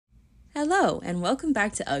Hello, and welcome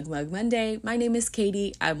back to U.M.M Monday. My name is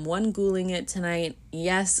Katie. I'm one-ghouling it tonight.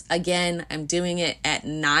 Yes, again, I'm doing it at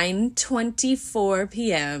 9:24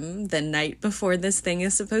 p.m., the night before this thing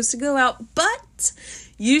is supposed to go out. But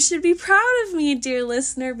you should be proud of me, dear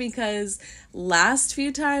listener, because last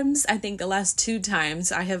few times, I think the last 2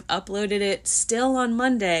 times, I have uploaded it still on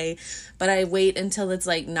Monday, but I wait until it's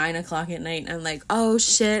like 9 o'clock at night, and I'm like, oh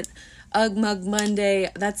shit, U.M.M Monday,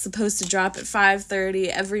 that's supposed to drop at 5:30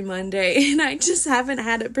 every Monday, and I just haven't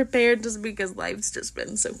had it prepared just because life's just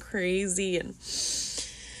been so crazy, and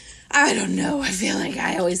I don't know, I feel like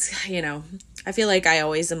I always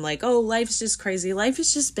am like, oh, life's just crazy. Life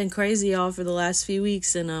has just been crazy, y'all, for the last few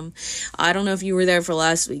weeks, and I don't know if you were there for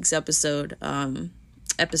last week's episode,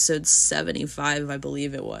 episode 75, I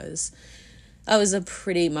believe it was. That was a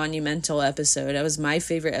pretty monumental episode. That was my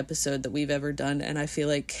favorite episode that we've ever done, and I feel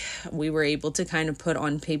like we were able to kind of put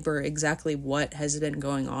on paper exactly what has been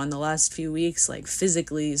going on the last few weeks, like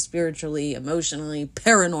physically, spiritually, emotionally,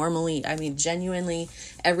 paranormally. I mean, genuinely,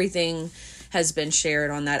 everything has been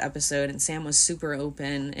shared on that episode, and Sam was super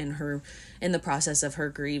open in the process of her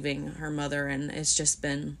grieving her mother, and it's just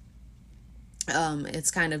been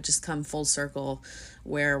it's kind of just come full circle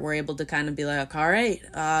where we're able to kind of be like, all right,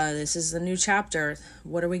 this is the new chapter.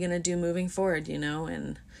 What are we going to do moving forward,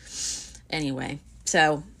 And anyway,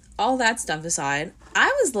 so all that stuff aside,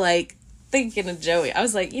 I was like thinking of Joey. I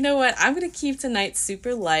was like, you know what? I'm going to keep tonight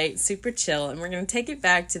super light, super chill, and we're going to take it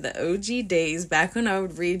back to the OG days, back when I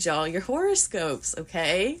would read y'all your horoscopes,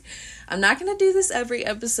 okay? I'm not going to do this every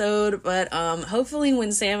episode, but hopefully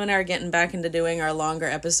when Sam and I are getting back into doing our longer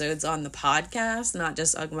episodes on the podcast, not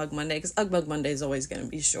just U.M.M Monday, because U.M.M Monday is always going to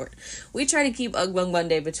be short. We try to keep U.M.M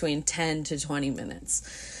Monday between 10 to 20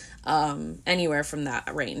 minutes. Anywhere from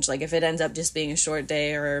that range. Like if it ends up just being a short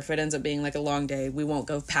day, or if it ends up being like a long day, we won't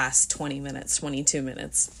go past 20 minutes, 22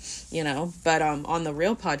 minutes, but on the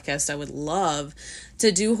real podcast, I would love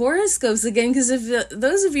to do horoscopes again, because if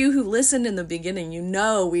those of you who listened in the beginning,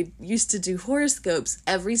 we used to do horoscopes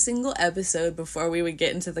every single episode before we would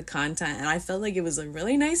get into the content, and I felt like it was a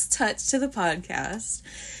really nice touch to the podcast.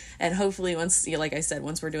 And hopefully once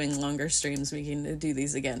we're doing longer streams, we can do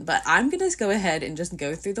these again. But I'm going to go ahead and just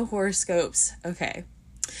go through the horoscopes. Okay.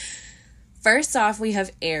 First off, we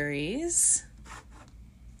have Aries.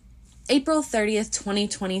 April 30th,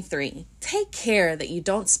 2023. Take care that you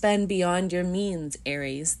don't spend beyond your means,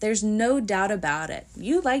 Aries. There's no doubt about it.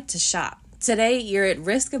 You like to shop. Today, you're at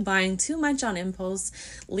risk of buying too much on impulse,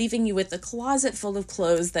 leaving you with a closet full of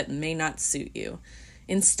clothes that may not suit you.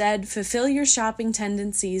 Instead, fulfill your shopping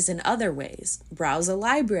tendencies in other ways. Browse a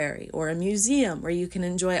library or a museum where you can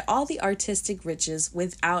enjoy all the artistic riches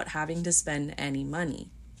without having to spend any money.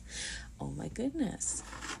 Oh my goodness.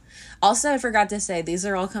 Also, I forgot to say, these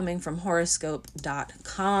are all coming from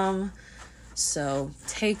horoscope.com. So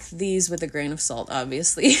take these with a grain of salt,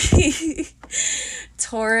 obviously.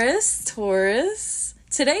 Taurus.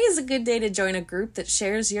 Today is a good day to join a group that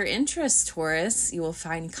shares your interests, Taurus. You will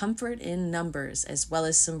find comfort in numbers, as well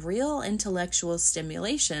as some real intellectual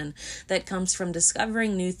stimulation that comes from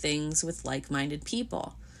discovering new things with like-minded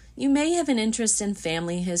people. You may have an interest in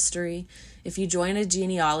family history. If you join a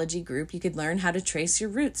genealogy group, you could learn how to trace your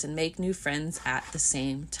roots and make new friends at the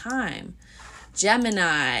same time.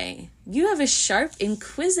 Gemini. You have a sharp,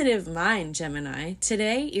 inquisitive mind, Gemini.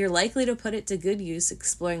 Today, you're likely to put it to good use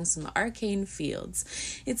exploring some arcane fields.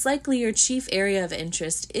 It's likely your chief area of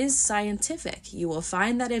interest is scientific. You will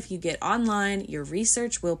find that if you get online, your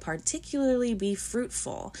research will particularly be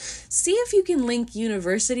fruitful. See if you can link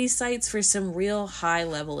university sites for some real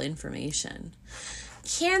high-level information.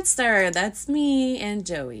 Cancer, that's me and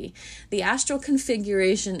Joey. The astral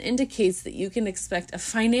configuration indicates that you can expect a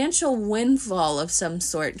financial windfall of some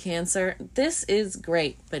sort, Cancer. This is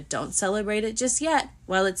great, but don't celebrate it just yet.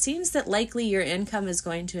 While it seems that likely your income is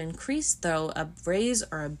going to increase, though a raise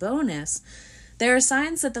or a bonus, there are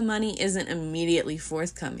signs that the money isn't immediately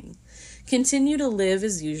forthcoming. Continue to live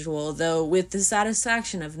as usual, though with the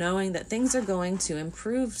satisfaction of knowing that things are going to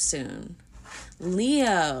improve soon.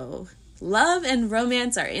 Leo. Love and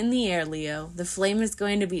romance are in the air, Leo. The flame is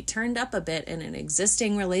going to be turned up a bit in an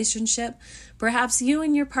existing relationship. Perhaps you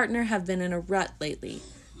and your partner have been in a rut lately.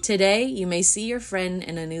 Today, you may see your friend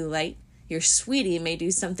in a new light. Your sweetie may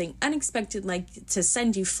do something unexpected, like to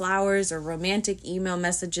send you flowers or romantic email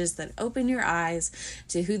messages that open your eyes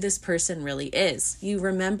to who this person really is. You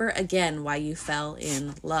remember again why you fell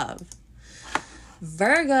in love.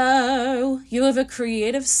 Virgo, you have a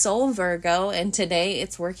creative soul, Virgo, and today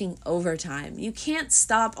it's working overtime. You can't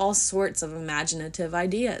stop all sorts of imaginative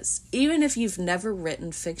ideas. Even if you've never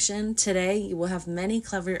written fiction, today you will have many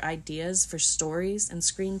clever ideas for stories and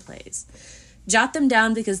screenplays. Jot them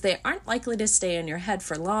down because they aren't likely to stay in your head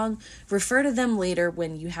for long. Refer to them later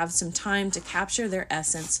when you have some time to capture their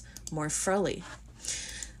essence more fully.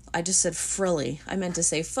 I just said frilly. I meant to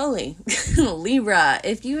say fully. Libra,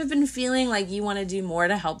 if you have been feeling like you want to do more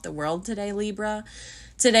to help the world today, Libra,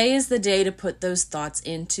 today is the day to put those thoughts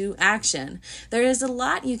into action. There is a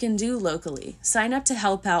lot you can do locally. Sign up to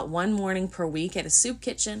help out one morning per week at a soup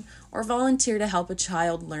kitchen or volunteer to help a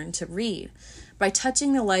child learn to read. By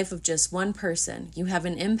touching the life of just one person, you have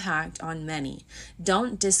an impact on many.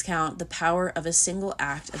 Don't discount the power of a single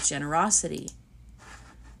act of generosity.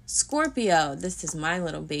 Scorpio, this is my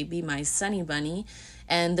little baby, my sunny bunny,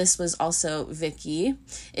 and this was also Vicky.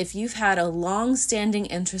 If you've had a long-standing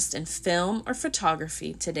interest in film or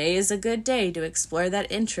photography, today is a good day to explore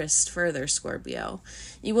that interest further, Scorpio.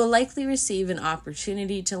 You will likely receive an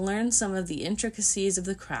opportunity to learn some of the intricacies of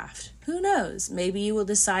the craft. Who knows? Maybe you will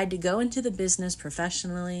decide to go into the business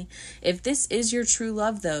professionally. If this is your true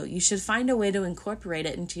love, though, you should find a way to incorporate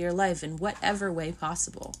it into your life in whatever way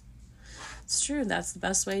possible. It's true. That's the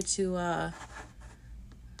best way to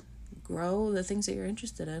grow the things that you're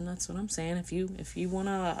interested in. That's what I'm saying. If you want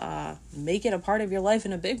to make it a part of your life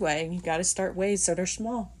in a big way, you got to start ways that are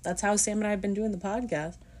small. That's how Sam and I have been doing the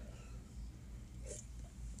podcast.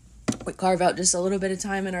 We carve out just a little bit of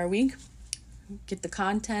time in our week, get the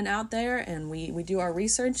content out there, and we do our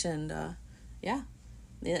research, and yeah,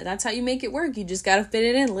 that's how you make it work. You just got to fit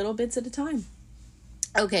it in little bits at a time.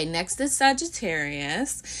 Okay, next is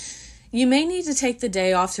Sagittarius. You may need to take the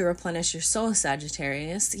day off to replenish your soul,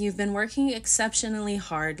 Sagittarius. You've been working exceptionally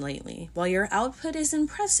hard lately. While your output is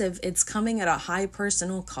impressive, it's coming at a high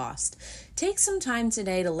personal cost. Take some time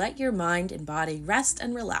today to let your mind and body rest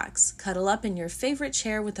and relax. Cuddle up in your favorite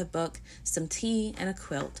chair with a book, some tea, and a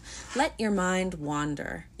quilt. Let your mind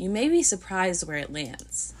wander. You may be surprised where it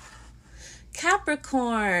lands.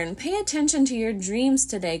 Capricorn, pay attention to your dreams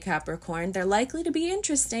today, Capricorn. They're likely to be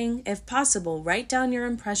interesting. If possible, write down your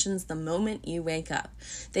impressions the moment you wake up.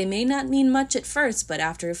 They may not mean much at first, but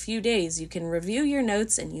after a few days, you can review your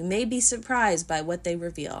notes and you may be surprised by what they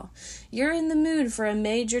reveal. You're in the mood for a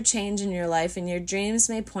major change in your life, and your dreams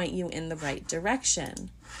may point you in the right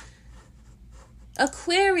direction.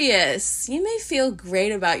 Aquarius, you may feel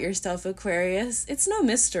great about yourself, Aquarius. It's no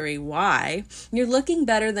mystery why. You're looking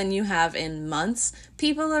better than you have in months.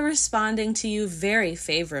 People are responding to you very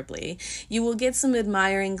favorably. You will get some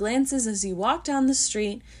admiring glances as you walk down the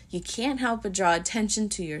street. You can't help but draw attention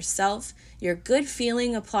to yourself. Your good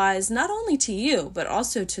feeling applies not only to you, but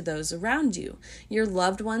also to those around you. Your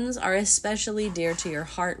loved ones are especially dear to your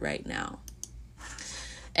heart right now.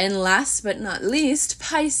 And last but not least,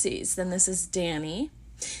 Pisces. Then this is Danny.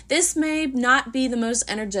 This may not be the most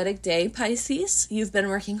energetic day, Pisces. You've been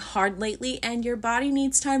working hard lately and your body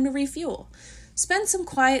needs time to refuel. Spend some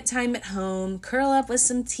quiet time at home, curl up with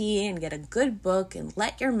some tea and get a good book and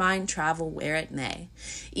let your mind travel where it may.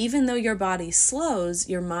 Even though your body slows,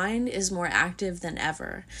 your mind is more active than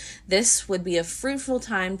ever. This would be a fruitful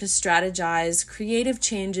time to strategize creative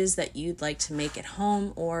changes that you'd like to make at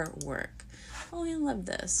home or work. Oh, I love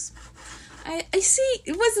this. I see.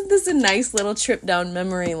 Wasn't this a nice little trip down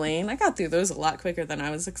memory lane? I got through those a lot quicker than I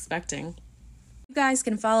was expecting. You guys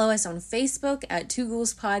can follow us on Facebook at Two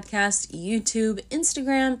Ghouls Podcast, YouTube,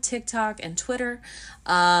 Instagram, TikTok, and Twitter.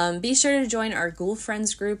 Be sure to join our Ghoul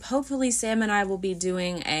Friends group. Hopefully Sam and I will be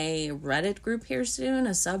doing a Reddit group here soon, a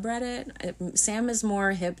subreddit. Sam is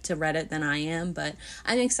more hip to Reddit than I am, but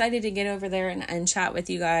I'm excited to get over there and chat with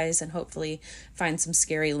you guys and hopefully find some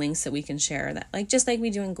scary links that we can share, that just like we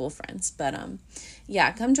do in Ghoul Friends. But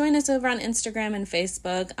yeah, come join us over on Instagram and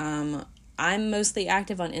Facebook. I'm mostly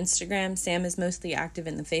active on Instagram. Sam is mostly active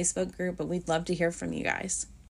in the Facebook group, but we'd love to hear from you guys.